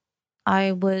what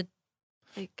I would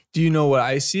like. Do you know what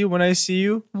I see when I see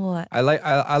you? What? I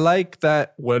like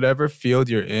that whatever field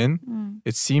you're in,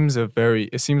 it seems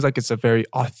like it's a very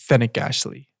authentic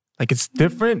Ashley. Like it's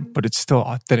different, but it's still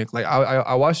authentic. Like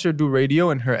I watched her do radio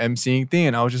and her emceeing thing,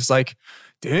 and I was just like,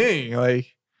 dang,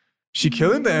 like she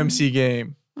killing the MC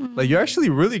game. Like you're actually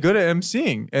really good at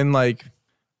emceeing and like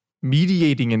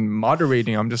mediating and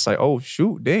moderating. I'm just like, oh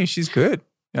shoot, dang, she's good.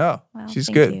 Yeah, wow, she's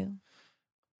thank good. You.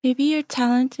 Maybe you're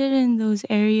talented in those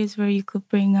areas where you could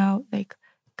bring out like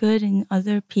good in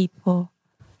other people.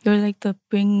 You're like the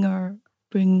bringer.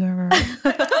 Bringer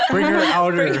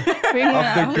outer of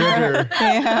the gooder.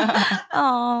 Yeah.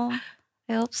 Oh,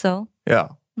 I hope so. Yeah.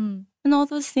 And all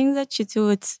those things that you do,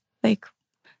 it's like,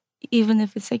 even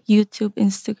if it's like YouTube,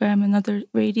 Instagram, and other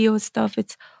radio stuff,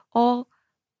 it's all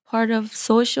part of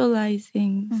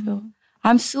socializing. So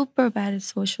I'm super bad at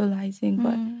socializing,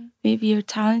 but maybe you're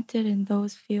talented in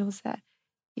those fields that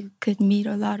you could meet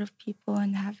a lot of people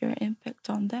and have your impact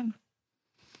on them.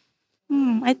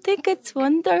 I think it's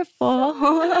wonderful.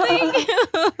 Thank you.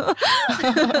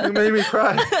 You made me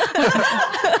cry.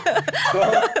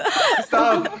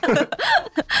 Stop.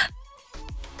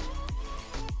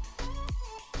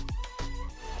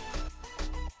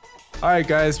 All right,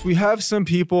 guys, we have some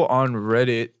people on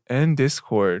Reddit and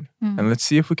Discord, and let's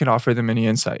see if we can offer them any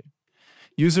insight.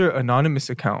 User anonymous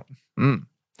account.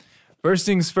 First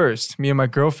things first, me and my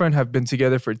girlfriend have been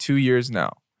together for 2 years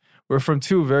now. We're from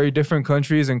 2 very different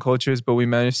countries and cultures, but we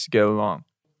managed to get along.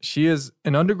 She is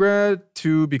an undergrad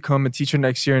to become a teacher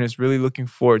next year and is really looking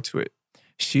forward to it.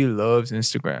 She loves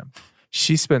Instagram.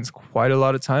 She spends quite a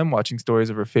lot of time watching stories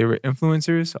of her favorite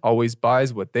influencers, always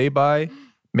buys what they buy,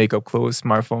 makeup, clothes,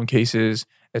 smartphone cases,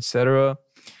 etc.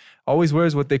 Always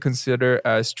wears what they consider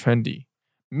as trendy.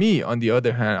 Me, on the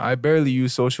other hand, I barely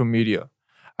use social media.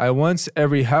 I once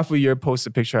every half a year post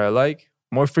a picture I like.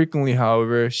 More frequently,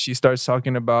 however, she starts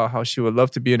talking about how she would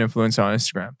love to be an influencer on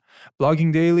Instagram,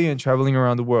 blogging daily and traveling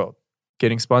around the world,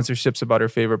 getting sponsorships about her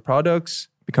favorite products,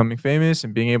 becoming famous,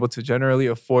 and being able to generally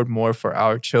afford more for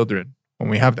our children when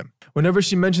we have them. Whenever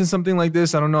she mentions something like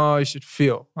this, I don't know how I should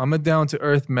feel. I'm a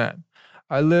down-to-earth man.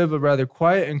 I live a rather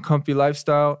quiet and comfy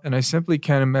lifestyle, and I simply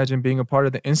can't imagine being a part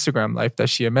of the Instagram life that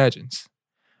she imagines.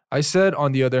 I said,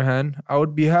 on the other hand, I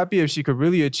would be happy if she could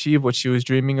really achieve what she was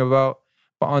dreaming about.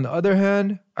 But on the other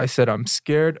hand, I said I'm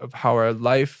scared of how our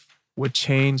life would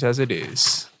change as it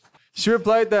is. She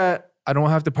replied that I don't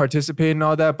have to participate in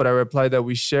all that, but I replied that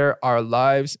we share our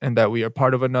lives and that we are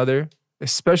part of another,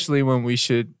 especially when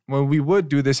we would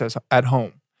do this at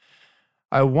home.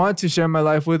 I want to share my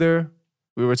life with her.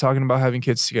 We were talking about having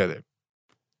kids together.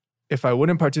 If I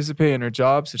wouldn't participate in her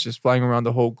job, such as flying around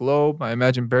the whole globe, I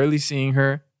imagine barely seeing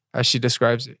her, as she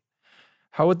describes it.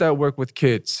 How would that work with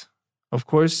kids? Of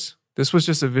course, this was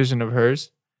just a vision of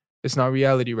hers. It's not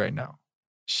reality right now.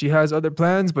 She has other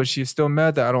plans, but she's still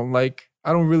mad that I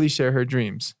don't really share her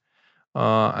dreams.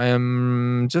 I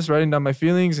am just writing down my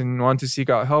feelings and want to seek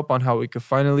out help on how we could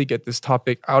finally get this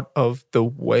topic out of the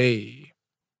way.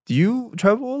 Do you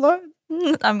travel a lot?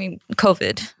 I mean,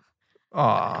 COVID.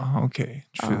 Okay.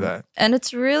 True that. And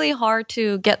it's really hard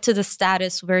to get to the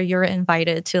status where you're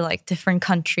invited to like different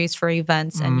countries for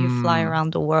events and you fly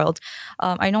around the world.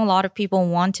 I know a lot of people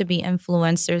want to be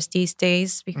influencers these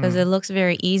days because it looks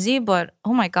very easy, but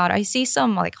oh my God, I see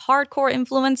some like hardcore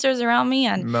influencers around me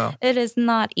and it is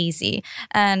not easy.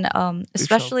 And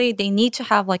especially they need to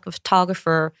have like a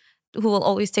photographer who will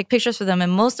always take pictures for them. And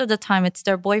most of the time it's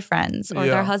their boyfriends or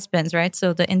their husbands, right?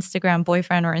 So the Instagram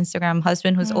boyfriend or Instagram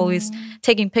husband who's always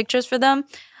taking pictures for them.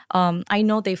 I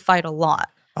know they fight a lot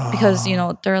because, you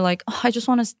know, they're like, oh, I just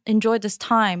want to enjoy this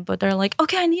time. But they're like,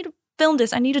 okay, I need to film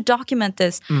this. I need to document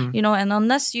this, you know, and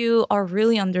unless you are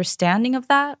really understanding of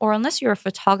that or unless you're a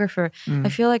photographer, I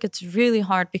feel like it's really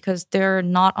hard because they're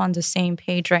not on the same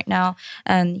page right now.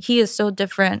 And he is so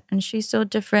different and she's so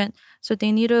different. So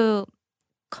they need to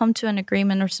come to an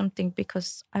agreement or something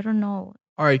because I don't know.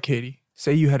 All right, Katie,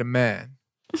 say you had a man.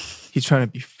 He's trying to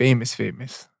be famous.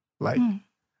 Like,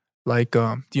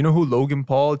 do you know who Logan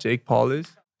Paul, Jake Paul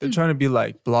is? They're trying to be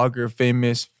like blogger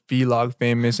famous, vlog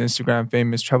famous, Instagram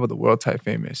famous, travel the world type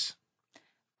famous.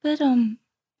 But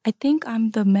I think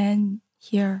I'm the man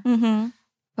here.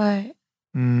 But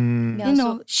you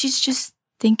know, she's just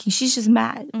thinking, she's just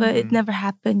mad, but it never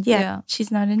happened yet. Yeah.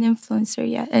 She's not an influencer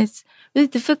yet. It's really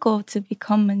difficult to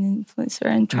become an influencer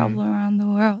and travel around the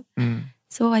world.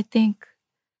 So I think,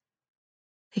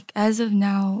 like, as of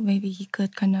now, maybe he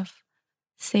could kind of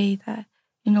say that,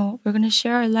 you know, we're going to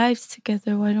share our lives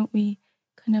together. Why don't we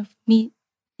kind of meet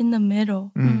in the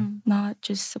middle, not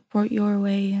just support your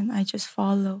way and I just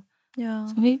follow. Yeah.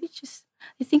 So maybe just,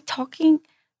 I think talking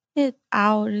it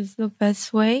out is the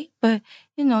best way. But,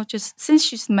 you know, just since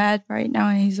she's mad right now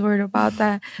and he's worried about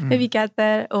that, maybe get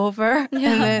that over and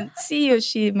then see if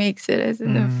she makes it as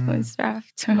an influencer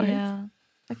afterwards. Yeah.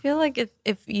 I feel like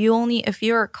if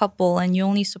you're a couple and you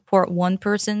only support one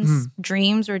person's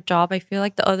dreams or job, I feel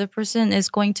like the other person is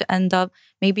going to end up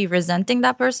maybe resenting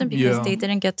that person because they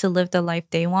didn't get to live the life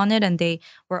they wanted and they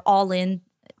were all in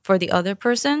for the other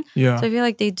person. Yeah. So I feel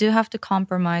like they do have to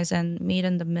compromise and meet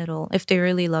in the middle if they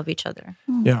really love each other.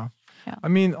 Yeah. I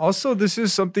mean, also this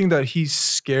is something that he's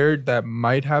scared that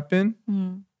might happen.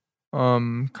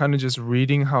 Kind of just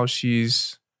reading how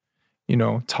she's, you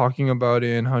know, talking about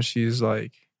it and how she's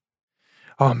like,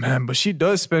 oh man, but she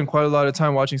does spend quite a lot of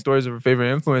time watching stories of her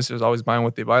favorite influencers, always buying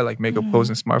what they buy, like makeup, clothes,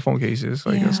 and smartphone cases.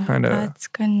 Like it's kind of... That's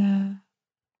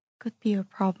could be a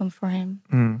problem for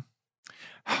him.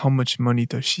 How much money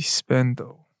does she spend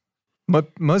though?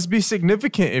 Must be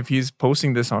significant if he's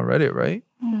posting this on Reddit, right?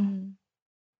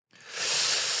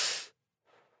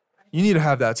 You need to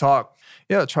have that talk.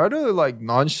 Yeah, try to like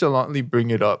nonchalantly bring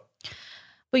it up.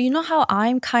 But you know how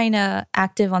I'm kind of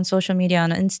active on social media on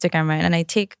Instagram, right? And I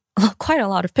take quite a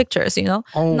lot of pictures, you know,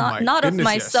 Oh not of goodness,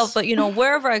 myself, yes. but you know,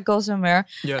 wherever I go somewhere.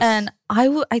 Yes. And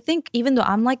I think even though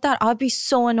I'm like that, I'd be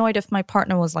so annoyed if my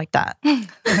partner was like that,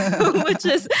 which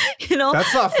is, you know,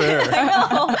 That's not fair.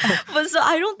 I know, but so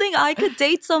I don't think I could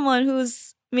date someone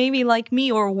who's maybe like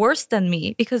me or worse than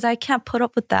me because I can't put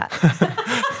up with that.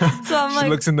 So I'm She like,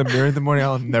 looks in the mirror in the morning.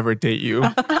 I'll never date you.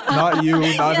 Not you.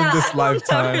 Not in this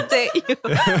lifetime. never date you.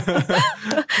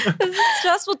 It's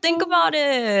stressful. Think about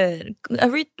it.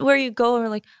 Everywhere you go, we're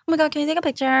like, oh my God, can you take a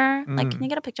picture? Like, can you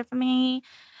get a picture for me?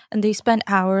 And they spend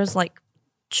hours like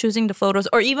choosing the photos,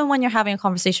 or even when you're having a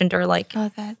conversation, they're like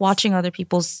watching other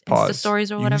people's Insta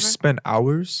stories or whatever. You spend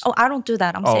hours? Oh, I don't do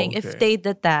that. I'm saying okay. if they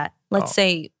did that, let's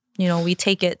say, you know, we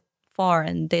take it far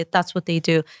and that's what they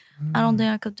do. I don't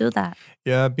think I could do that.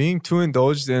 Yeah, being too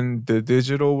indulged in the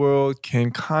digital world can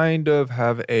kind of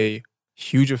have a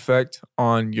huge effect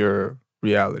on your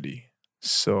reality.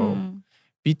 So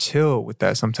be chill with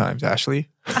that sometimes, Ashley.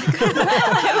 I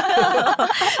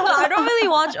don't really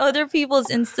watch other people's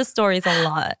Insta stories a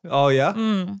lot. Oh, yeah?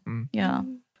 Yeah.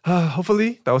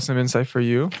 Hopefully, that was some insight for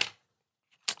you.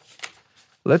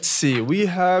 Let's see. We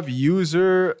have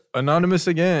user Anonymous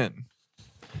again.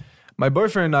 My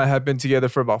boyfriend and I have been together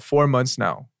for about 4 months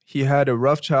now. He had a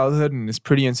rough childhood and is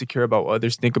pretty insecure about what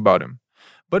others think about him,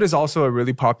 but is also a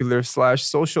really popular /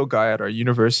 social guy at our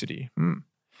university.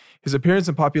 His appearance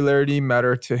and popularity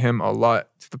matter to him a lot,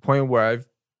 to the point where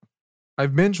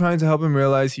I've been trying to help him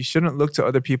realize he shouldn't look to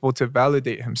other people to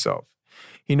validate himself.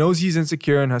 He knows he's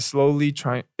insecure and has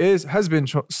been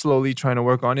slowly trying to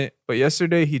work on it, but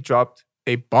yesterday he dropped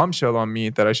a bombshell on me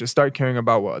that I should start caring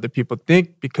about what other people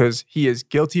think because he is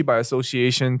guilty by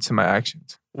association to my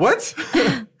actions. What?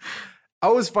 I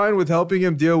was fine with helping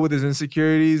him deal with his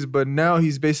insecurities, but now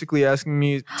he's basically asking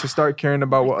me to start caring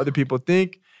about what other people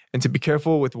think and to be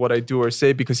careful with what I do or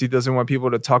say because he doesn't want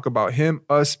people to talk about him,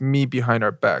 us, me behind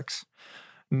our backs.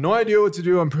 No idea what to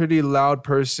do. I'm a pretty loud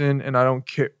person and I don't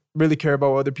really care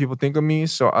about what other people think of me,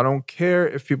 so I don't care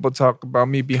if people talk about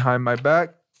me behind my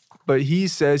back. But he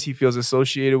says he feels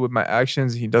associated with my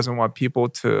actions and he doesn't want people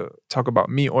to talk about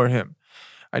me or him.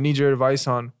 I need your advice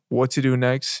on what to do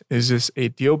next. Is this a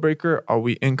deal breaker? Are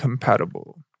we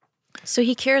incompatible? So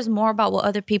he cares more about what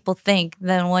other people think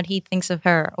than what he thinks of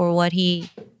her or what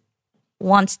he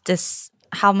wants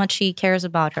how much he cares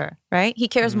about her, right? He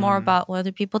cares more about what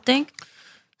other people think.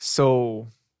 So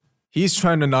he's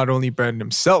trying to not only brand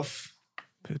himself,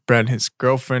 brand his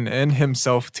girlfriend and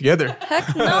himself together.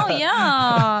 Heck no,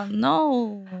 yeah,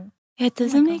 no. It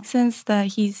doesn't make sense that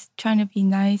he's trying to be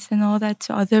nice and all that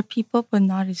to other people, but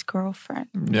not his girlfriend.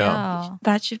 Yeah.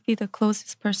 That should be the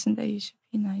closest person that you should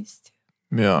be nice to.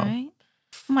 Yeah. Right?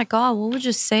 Oh my God, what would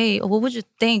you say? Or what would you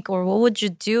think? Or what would you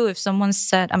do if someone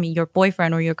said, your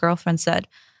boyfriend or your girlfriend said,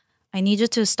 I need you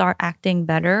to start acting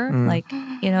better. Like,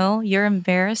 you know, you're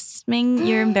embarrassing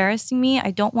me.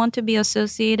 I don't want to be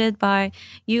associated by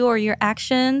you or your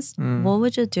actions. What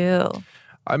would you do?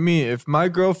 I mean, if my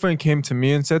girlfriend came to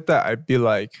me and said that, I'd be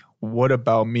like, what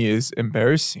about me is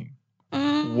embarrassing?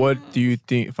 What do you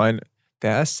think?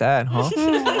 That's sad, huh?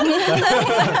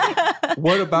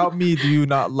 What about me do you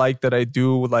not like that I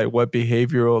do? Like, what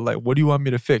behavioral, like, what do you want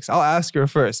me to fix? I'll ask her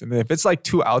first. And then if it's like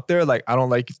too out there, like, I don't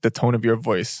like the tone of your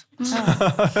voice.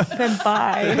 Then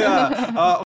bye.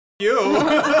 Yeah. You.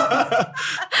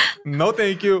 No,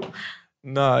 thank you.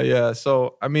 Nah, yeah.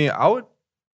 So, I mean, I would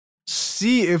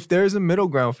see if there's a middle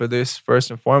ground for this first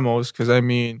and foremost. Because, I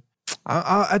mean,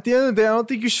 at the end of the day, I don't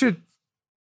think you should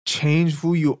change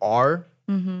who you are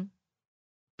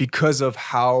because of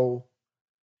how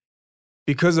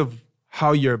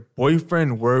your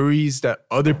boyfriend worries that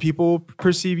other people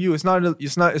perceive you. It's not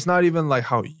even like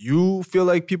how you feel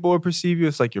like people will perceive you.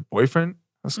 It's like your boyfriend.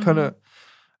 That's kind of,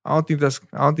 I don't think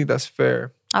that's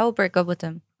fair. I will break up with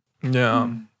him.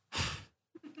 Yeah.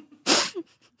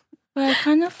 But I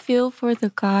kind of feel for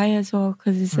the guy as well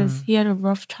because he says he had a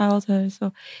rough childhood.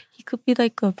 So he could be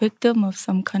like a victim of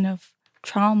some kind of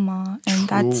trauma. And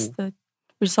that's the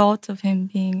result of him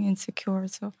being insecure.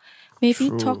 So maybe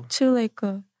talk to like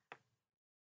a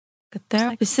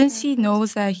therapist. Since he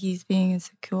knows that he's being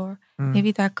insecure,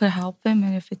 maybe that could help him.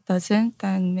 And if it doesn't,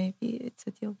 then maybe it's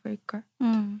a deal breaker.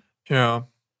 Yeah.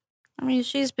 I mean,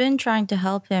 she's been trying to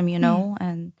help him, you know,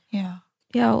 and yeah.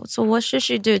 So what should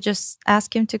she do? Just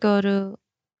ask him to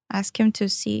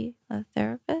see a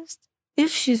therapist?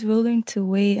 If she's willing to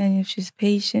wait and if she's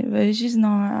patient, but if she's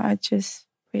not, I'd just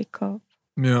break up.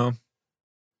 Yeah.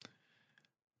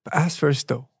 But ask first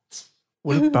though.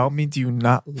 What about me do you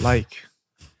not like?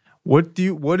 What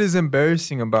is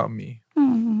embarrassing about me?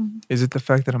 Is it the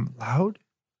fact that I'm loud?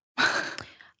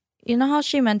 you know how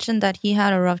she mentioned that he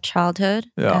had a rough childhood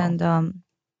and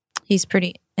he's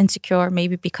pretty insecure,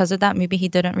 maybe because of that. Maybe he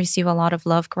didn't receive a lot of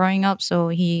love growing up, so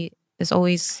he is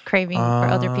always craving for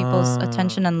other people's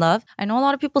attention and love. I know a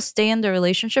lot of people stay in their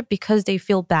relationship because they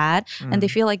feel bad and they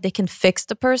feel like they can fix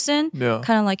the person,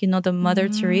 kind of like, you know, the Mother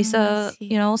Teresa,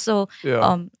 you know, so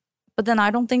but then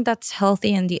I don't think that's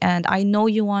healthy in the end. I know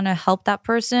you want to help that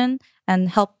person and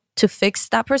help to fix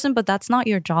that person, but that's not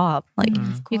your job. Like,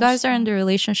 you guys are in the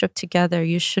relationship together.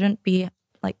 You shouldn't be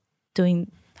like having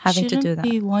to do that. Shouldn't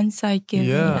be one side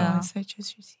giving, one side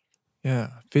just receiving. Yeah,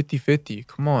 50-50.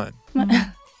 Come on.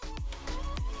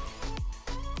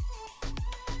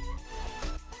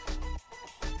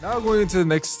 Now going into the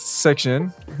next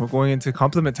section, we're going into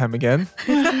compliment time again.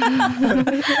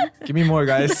 Give me more,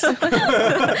 guys. All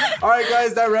right,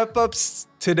 guys, that wraps up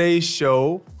today's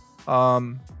show.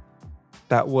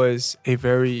 That was a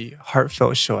very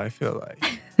heartfelt show, I feel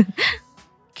like.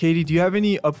 Katie, do you have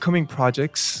any upcoming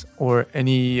projects or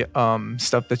any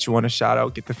stuff that you want to shout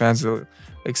out, get the fans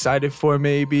excited for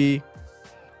maybe?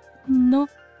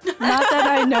 Nope. Not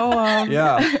that I know of.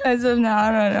 Yeah. As of now,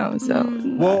 I don't know. So,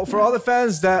 well, for all the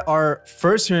fans that are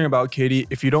first hearing about Katie,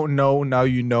 if you don't know, now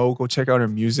you know. Go check out her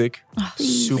music.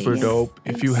 Super dope.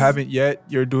 If you haven't yet,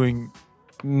 you're doing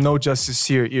no justice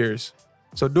to your ears.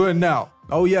 So do it now.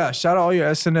 Oh yeah, shout out all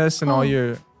your SNS and all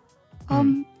your.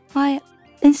 My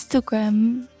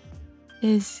Instagram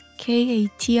is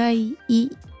KATIEESH.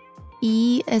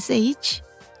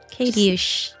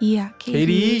 Katie-ish. Yeah,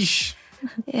 Katie-ish.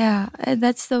 Yeah,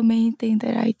 that's the main thing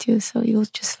that I do. So you'll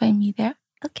just find me there.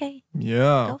 Okay.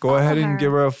 Yeah, go ahead and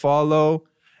give her a follow.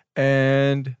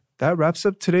 And that wraps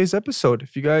up today's episode.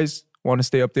 If you guys want to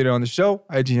stay updated on the show,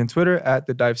 IG and Twitter at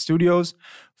The Dive Studios.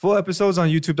 Full episodes on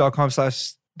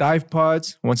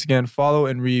youtube.com/divepods. Once again, follow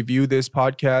and review this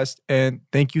podcast. And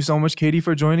thank you so much, Katie,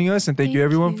 for joining us. And thank you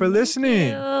everyone for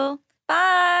listening.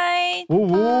 Bye. Woo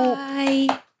woo. Bye.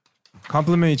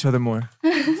 Compliment each other more.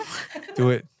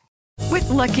 Do it. With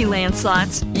Lucky Land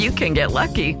Slots, you can get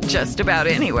lucky just about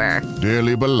anywhere.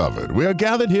 Dearly beloved, we are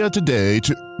gathered here today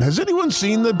to... Has anyone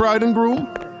seen the bride and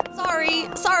groom?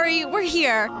 Sorry, we're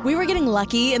here. We were getting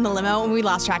lucky in the limo and we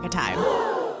lost track of time.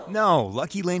 No,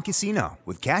 Lucky Land Casino,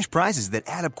 with cash prizes that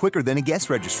add up quicker than a guest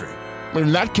registry.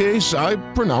 In that case, I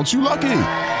pronounce you lucky.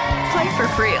 Play for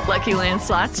free at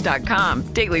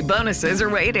LuckyLandSlots.com. Daily bonuses are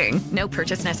waiting. No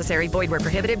purchase necessary. Void where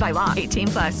prohibited by law.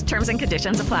 18+. Terms and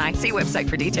conditions apply. See website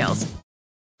for details.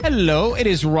 Hello, it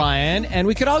is Ryan, and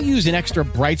we could all use an extra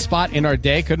bright spot in our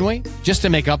day, couldn't we? Just to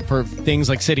make up for things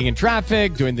like sitting in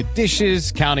traffic, doing the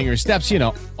dishes, counting your steps, you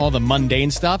know, all the mundane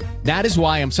stuff. That is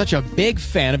why I'm such a big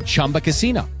fan of Chumba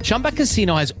Casino. Chumba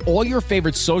Casino has all your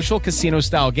favorite social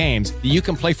casino-style games that you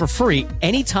can play for free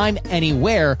anytime,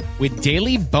 anywhere with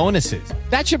daily bonuses.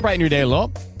 That should brighten your day a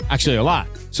little. Actually, a lot.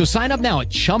 So sign up now at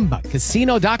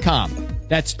ChumbaCasino.com.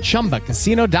 That's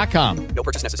ChumbaCasino.com. No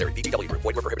purchase necessary. VGW Group.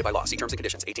 Void where prohibited by law. See terms and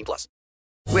conditions. 18+.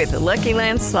 With Lucky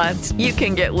Land Slots, you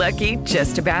can get lucky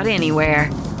just about anywhere.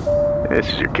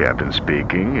 This is your captain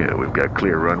speaking. We've got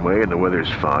clear runway and the weather's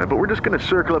fine, but we're just going to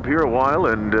circle up here a while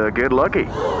and get lucky.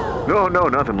 No,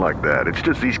 nothing like that. It's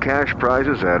just these cash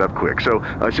prizes add up quick. So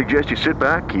I suggest you sit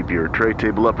back, keep your tray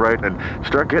table upright, and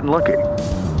start getting lucky.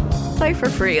 Play for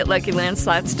free at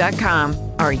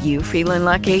LuckyLandSlots.com. Are you feeling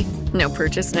lucky? No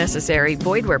purchase necessary.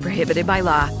 Void where prohibited by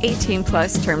law.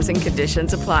 18+ terms and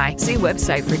conditions apply. See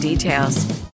website for details.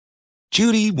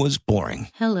 Judy was boring.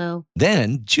 Hello.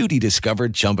 Then Judy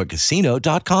discovered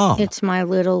ChumbaCasino.com. It's my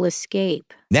little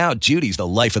escape. Now Judy's the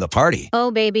life of the party. Oh,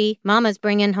 baby, mama's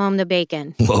bringing home the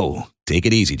bacon. Whoa, take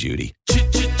it easy, Judy.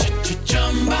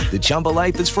 The Chumba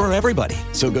life is for everybody.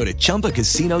 So go to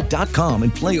ChumbaCasino.com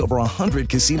and play over 100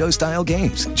 casino-style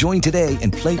games. Join today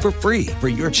and play for free for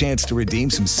your chance to redeem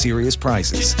some serious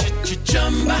prizes.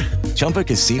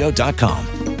 ChumbaCasino.com.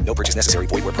 No purchase necessary.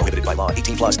 Void where prohibited by law.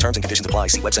 18+ terms and conditions apply.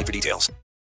 See website for details.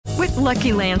 With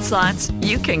Lucky Land Slots,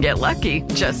 you can get lucky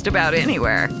just about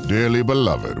anywhere. Dearly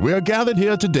beloved, we are gathered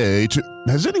here today to...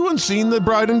 Has anyone seen the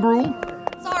bride and groom?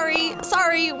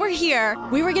 Sorry, we're here.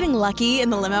 We were getting lucky in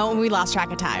the limo and we lost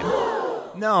track of time.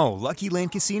 No, Lucky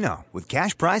Land Casino, with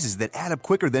cash prizes that add up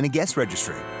quicker than a guest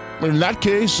registry. In that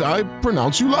case, I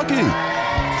pronounce you lucky.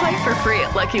 Play for free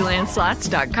at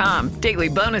LuckyLandSlots.com. Daily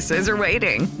bonuses are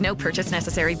waiting. No purchase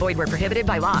necessary. Void where prohibited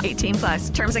by law.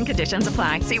 18+. Terms and conditions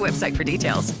apply. See website for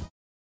details.